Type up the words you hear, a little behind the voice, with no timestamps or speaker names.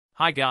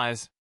Hi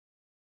guys.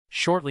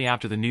 Shortly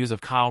after the news of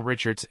Kyle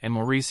Richards and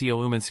Mauricio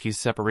Umansky's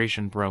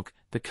separation broke,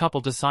 the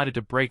couple decided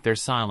to break their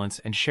silence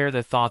and share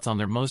their thoughts on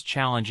their most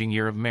challenging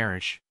year of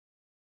marriage.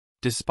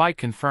 Despite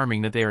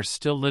confirming that they are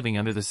still living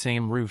under the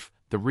same roof,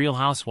 the Real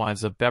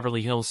Housewives of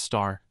Beverly Hills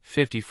star,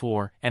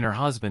 54, and her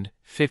husband,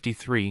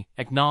 53,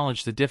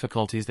 acknowledged the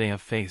difficulties they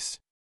have faced.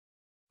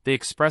 They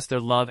expressed their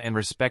love and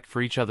respect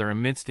for each other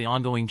amidst the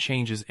ongoing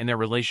changes in their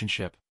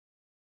relationship.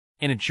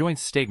 In a joint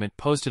statement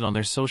posted on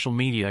their social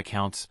media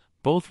accounts,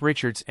 both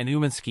Richards and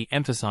Umansky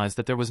emphasized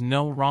that there was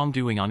no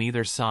wrongdoing on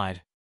either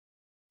side.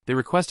 They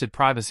requested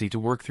privacy to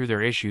work through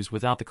their issues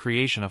without the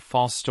creation of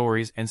false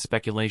stories and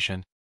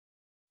speculation.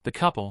 The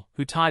couple,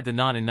 who tied the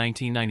knot in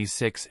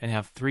 1996 and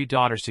have 3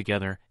 daughters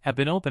together, have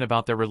been open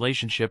about their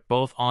relationship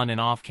both on and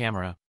off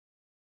camera.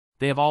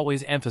 They have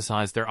always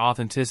emphasized their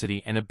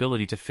authenticity and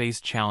ability to face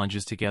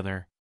challenges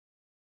together.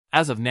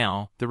 As of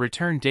now, the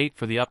return date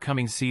for the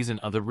upcoming season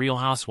of The Real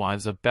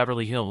Housewives of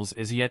Beverly Hills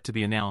is yet to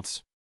be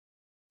announced.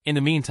 In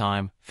the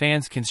meantime,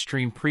 fans can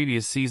stream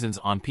previous seasons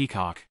on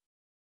Peacock.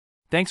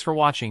 Thanks for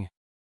watching.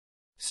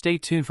 Stay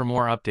tuned for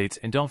more updates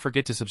and don't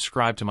forget to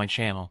subscribe to my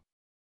channel.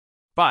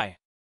 Bye.